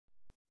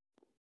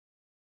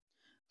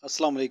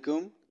Assalamu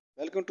alaikum.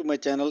 Welcome to my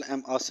channel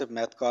M.Asif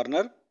Math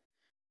Corner.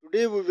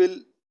 Today we will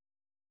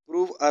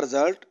prove a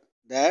result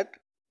that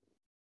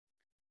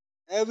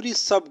every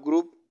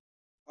subgroup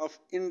of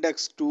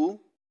index 2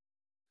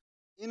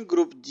 in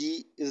group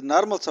G is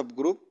normal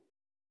subgroup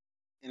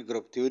in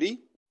group theory.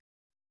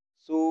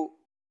 So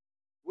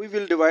we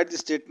will divide the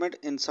statement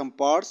in some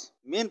parts,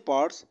 main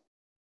parts,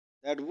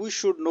 that we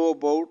should know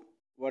about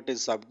what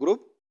is subgroup,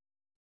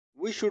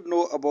 we should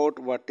know about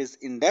what is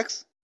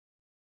index,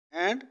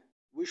 and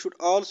we should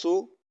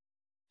also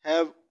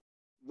have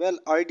well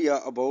idea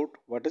about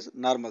what is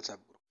normal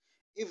subgroup.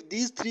 If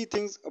these three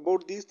things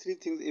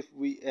if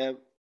we have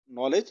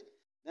knowledge,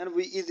 then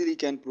we easily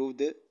can prove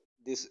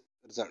these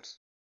results.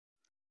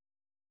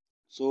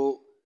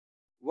 So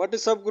what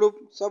is subgroup?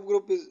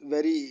 Subgroup is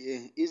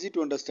very easy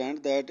to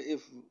understand, that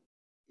if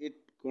it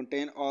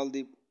contain all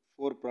the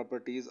four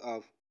properties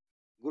of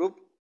group,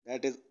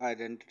 that is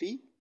identity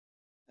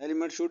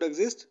element should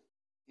exist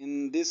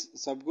in this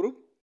subgroup,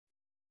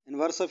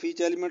 inverse of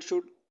each element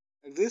should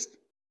exist,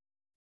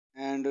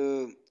 and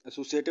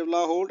associative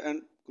law hold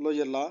and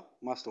closure law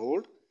must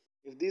hold.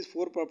 If these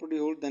four properties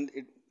hold, then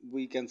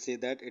we can say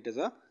that it is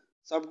a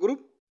subgroup.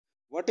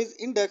 What is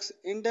index?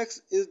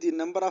 Index is the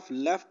number of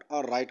left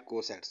or right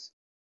cosets.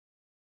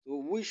 So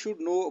we should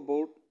know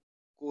about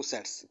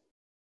cosets.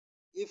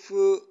 If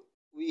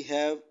we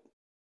have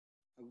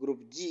a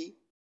group G,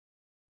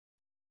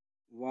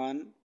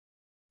 1,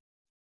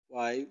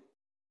 5,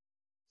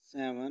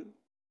 7,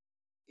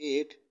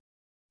 8,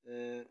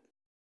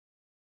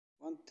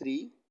 1,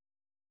 3,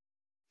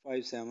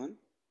 5, 7,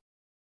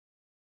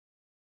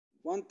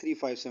 1, 3,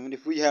 5, 7.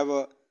 If we have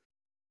a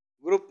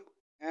group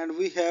and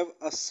we have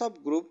a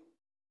subgroup,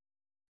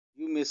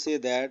 you may say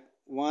that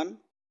 1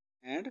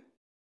 and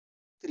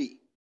 3.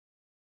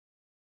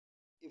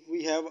 If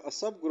we have a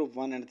subgroup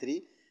 1 and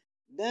 3,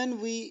 then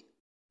we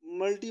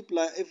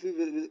multiply. If we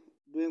will be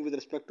doing with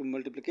respect to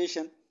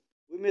multiplication,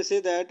 we may say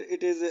that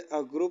it is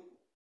a group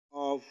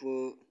of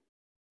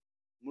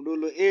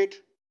modulo 8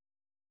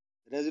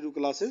 residue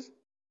classes.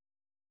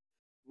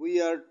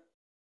 We are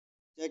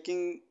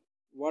checking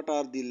what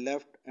are the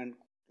left and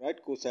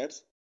right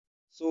cosets.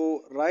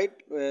 So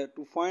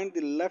to find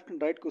the left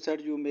and right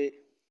coset, you may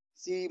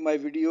see my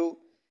video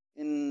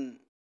in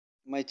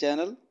my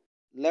channel,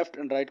 left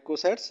and right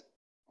cosets,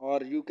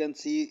 or you can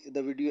see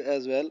the video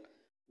as well,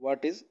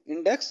 what is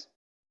index.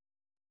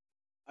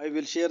 I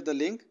will share the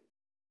link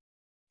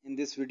in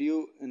this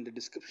video in the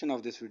description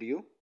of this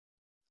video,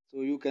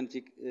 so you can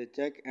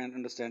check and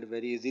understand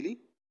very easily.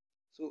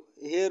 So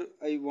here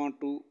I want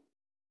to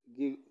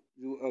give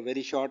you a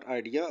very short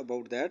idea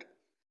about that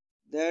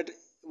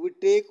we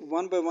take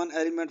one by one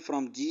element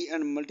from G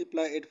and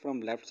multiply it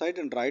from left side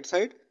and right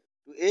side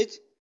to H,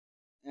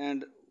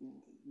 and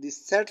the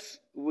sets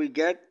we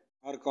get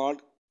are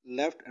called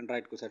left and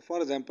right coset.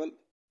 For example,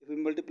 if we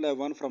multiply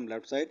 1 from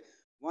left side,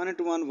 1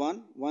 into 1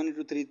 1, 1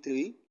 into 3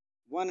 3,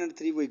 1 and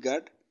 3 we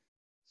get,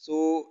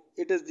 so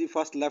it is the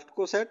first left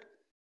coset.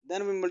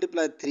 Then we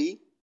multiply 3,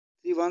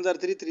 3 ones are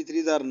 3, 3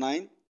 threes are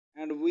 9,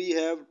 and we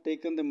have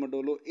taken the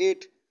modulo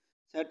 8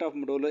 set of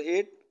modulo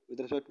 8 with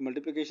respect to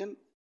multiplication,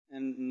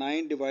 and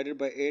 9 divided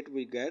by 8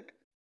 we get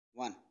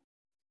 1.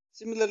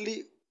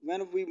 Similarly,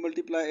 when we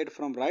multiply it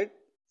from right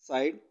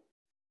side,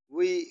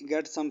 we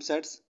get some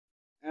sets,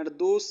 and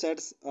those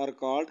sets are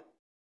called,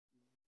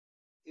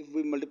 if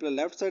we multiply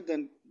left side,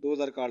 then those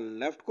are called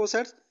left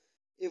cosets.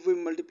 If we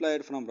multiply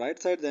it from right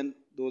side, then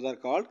those are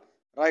called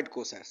right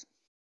cosets.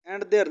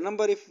 And their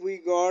number, if we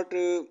got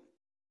 3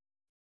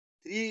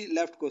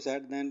 left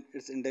coset, then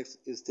its index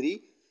is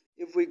 3.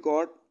 If we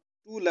got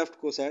 2 left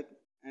coset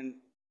and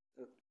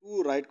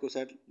 2 right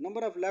coset,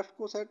 number of left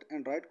coset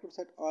and right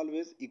coset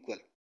always equal.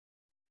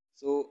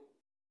 So,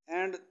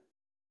 and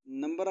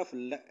number of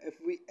if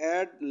we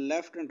add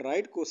left and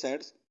right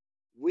cosets,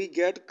 we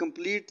get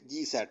complete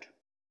G set,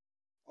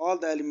 all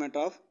the element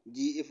of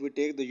G, if we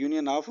take the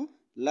union of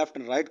left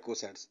and right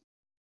cosets.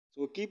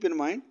 So keep in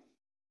mind,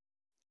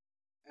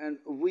 and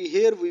we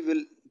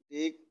will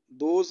take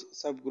those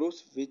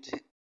subgroups which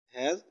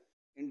has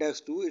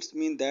index 2. It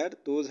means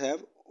that those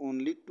have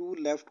only 2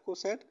 left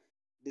coset,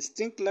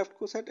 distinct left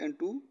coset, and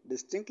 2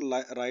 distinct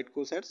right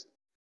cosets.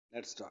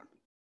 Let's start.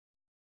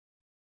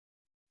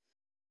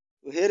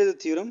 So here is the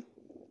theorem.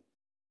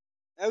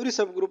 Every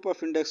subgroup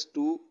of index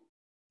 2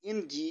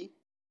 in G,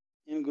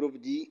 in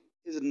group G,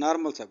 is a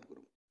normal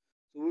subgroup.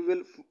 So we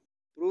will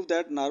prove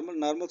that normal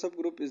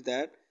subgroup is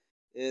that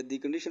the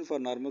condition for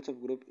normal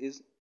subgroup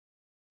is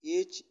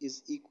H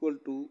is equal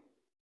to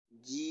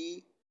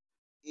G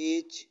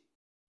H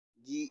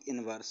G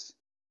inverse.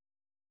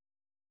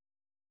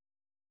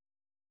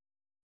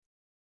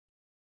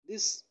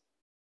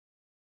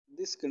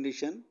 This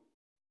condition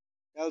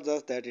tells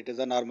us that it is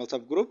a normal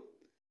subgroup.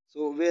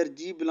 So where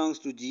G belongs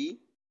to G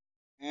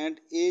and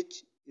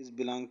H is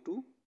belong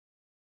to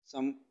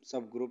some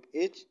subgroup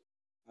H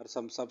or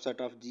some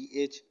subset of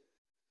GH.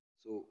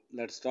 So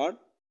let's start.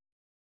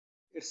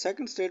 Its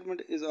second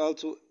statement is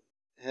also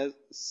has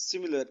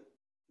similar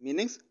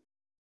meanings.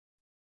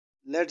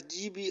 Let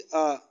G be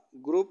a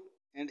group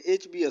and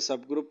H be a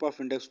subgroup of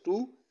index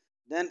 2,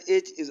 then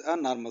H is a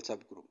normal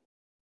subgroup.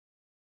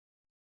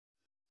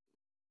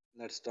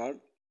 Let's start.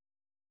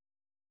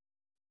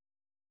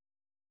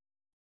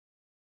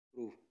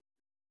 Proof.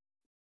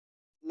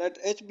 Let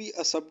H be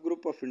a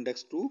subgroup of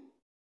index 2.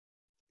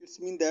 It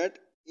means that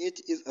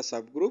H is a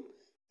subgroup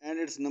and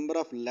its number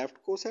of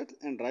left cosets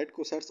and right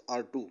cosets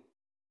are 2.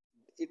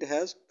 It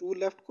has 2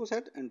 left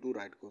cosets and 2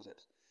 right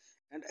cosets.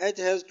 And H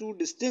has 2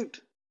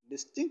 distinct.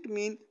 Distinct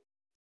mean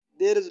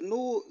there is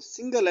no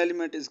single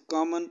element is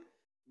common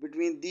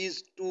between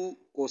these 2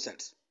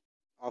 cosets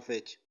of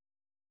H.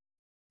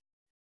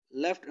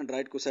 Left and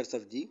right cosets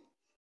of G.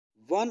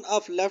 One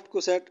of left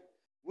coset,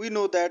 we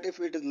know that if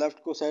it is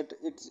left coset,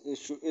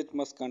 it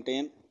must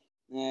contain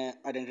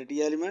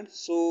identity element.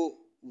 So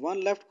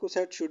one left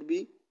coset should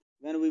be,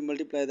 when we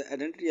multiply the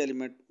identity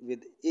element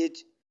with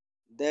H,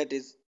 that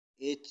is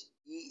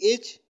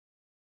HEH,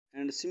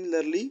 and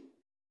similarly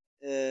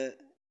the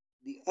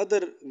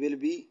other will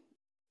be,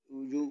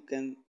 you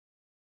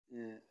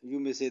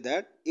may say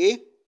that A,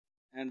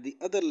 and the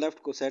other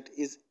left coset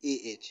is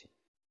AH.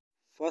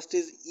 First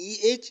is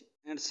EH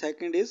and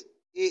second is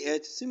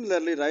AH.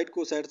 Similarly, right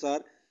cosets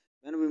are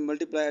when we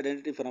multiply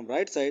identity from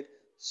right side.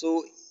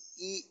 So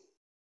HE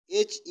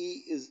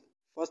is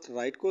first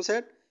right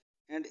coset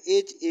and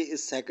HA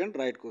is second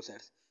right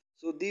coset.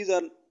 So these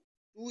are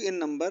 2 in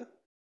number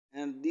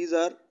and these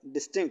are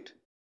distinct.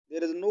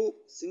 There is no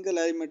single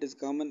element is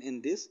common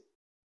in this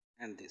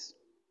and this.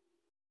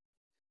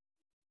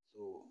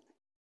 So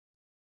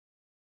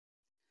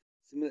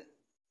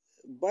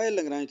by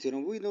Lagrange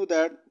theorem, we know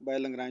that by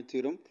Lagrange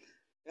theorem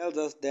tells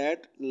us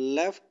that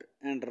left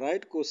and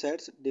right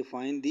cosets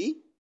define the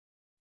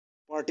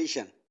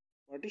partition.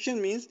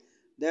 Partition means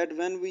that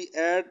when we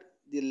add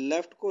the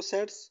left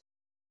cosets,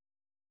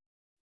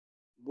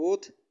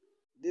 both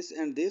this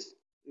and this,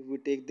 if we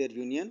take their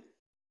union,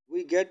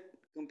 we get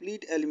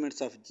complete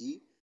elements of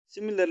G.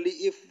 Similarly,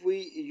 if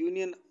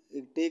we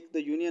take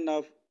the union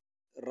of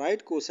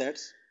right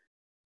cosets,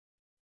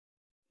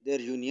 their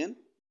union,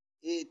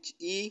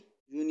 HE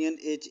union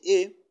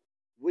HA,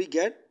 we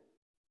get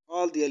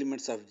all the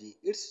elements of G.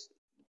 Its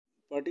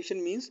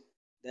partition means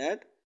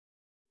that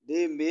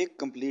they make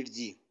complete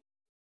G.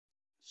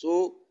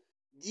 So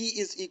G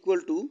is equal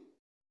to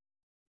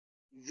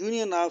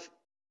union of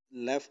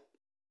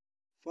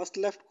first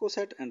left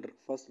coset and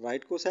first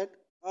right coset,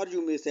 or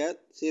you may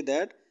say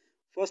that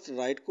first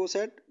right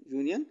coset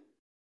union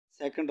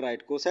second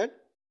right coset.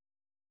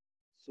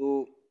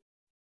 So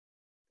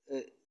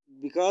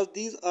because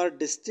these are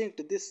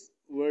distinct, this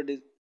word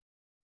is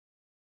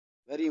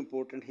very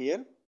important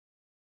here.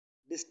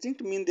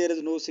 Distinct means there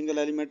is no single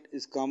element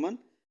is common.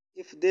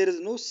 If there is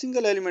no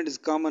single element is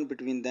common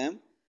between them,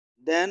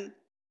 then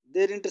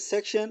their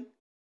intersection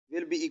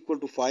will be equal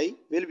to phi,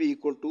 will be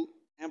equal to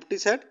empty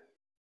set.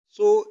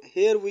 So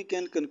here we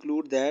can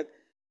conclude that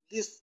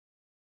this,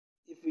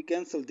 if we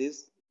cancel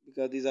this,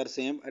 because these are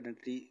same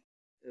identity,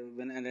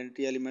 when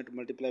identity element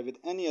multiply with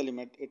any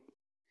element,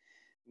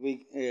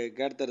 we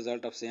get the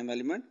result of same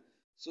element.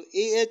 So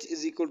AH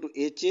is equal to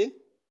HA,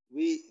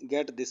 we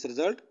get this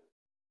result.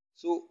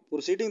 So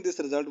proceeding this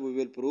result, we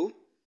will prove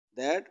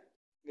that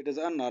it is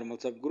a normal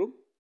subgroup.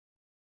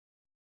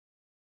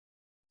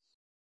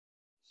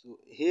 So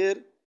here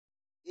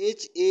HA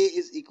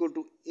is equal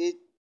to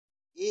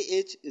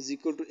AH is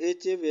equal to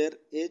HA, where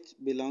H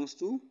belongs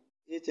to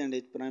H and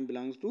H prime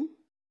belongs to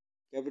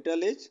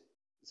capital H,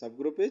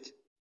 subgroup H.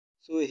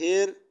 So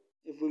here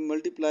if we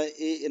multiply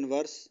A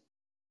inverse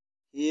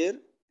here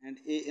and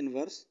A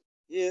inverse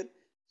here,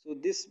 so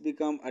this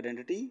become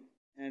identity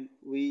and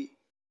we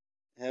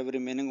have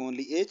remaining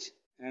only H,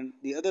 and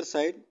the other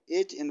side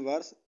H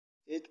inverse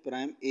H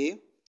prime A,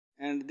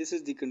 and this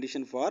is the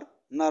condition for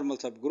normal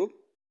subgroup,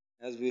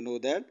 as we know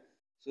that.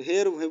 So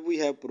here we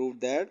have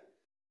proved that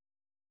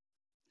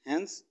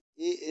hence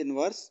A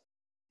inverse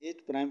H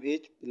prime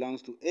H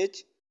belongs to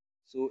H,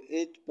 so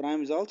H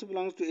prime is also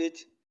belongs to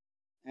H,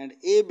 and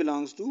A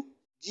belongs to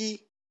G,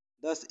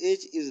 thus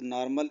H is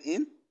normal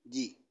in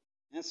G.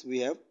 Hence we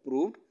have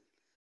proved.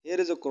 Here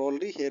is a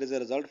corollary, here is a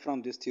result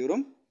from this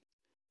theorem.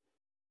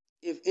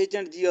 If H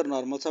and G are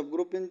normal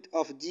subgroup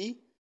of G,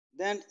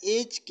 then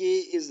HK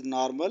is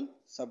normal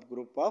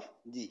subgroup of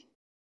G.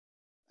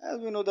 As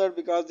we know that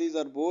because these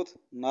are both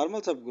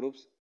normal subgroups,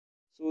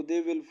 so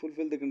they will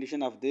fulfill the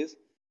condition of this.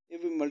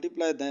 If we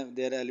multiply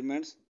their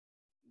elements,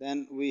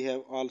 then we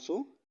have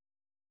also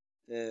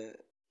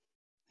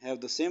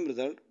have the same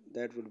result,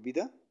 that would be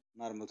the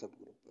normal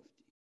subgroup of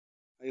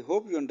G. I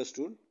hope you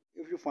understood.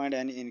 If you find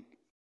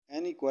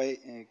any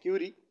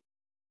query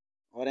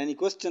or any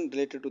question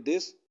related to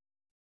this,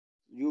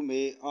 you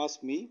may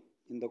ask me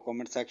in the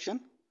comment section.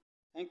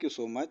 Thank you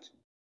so much.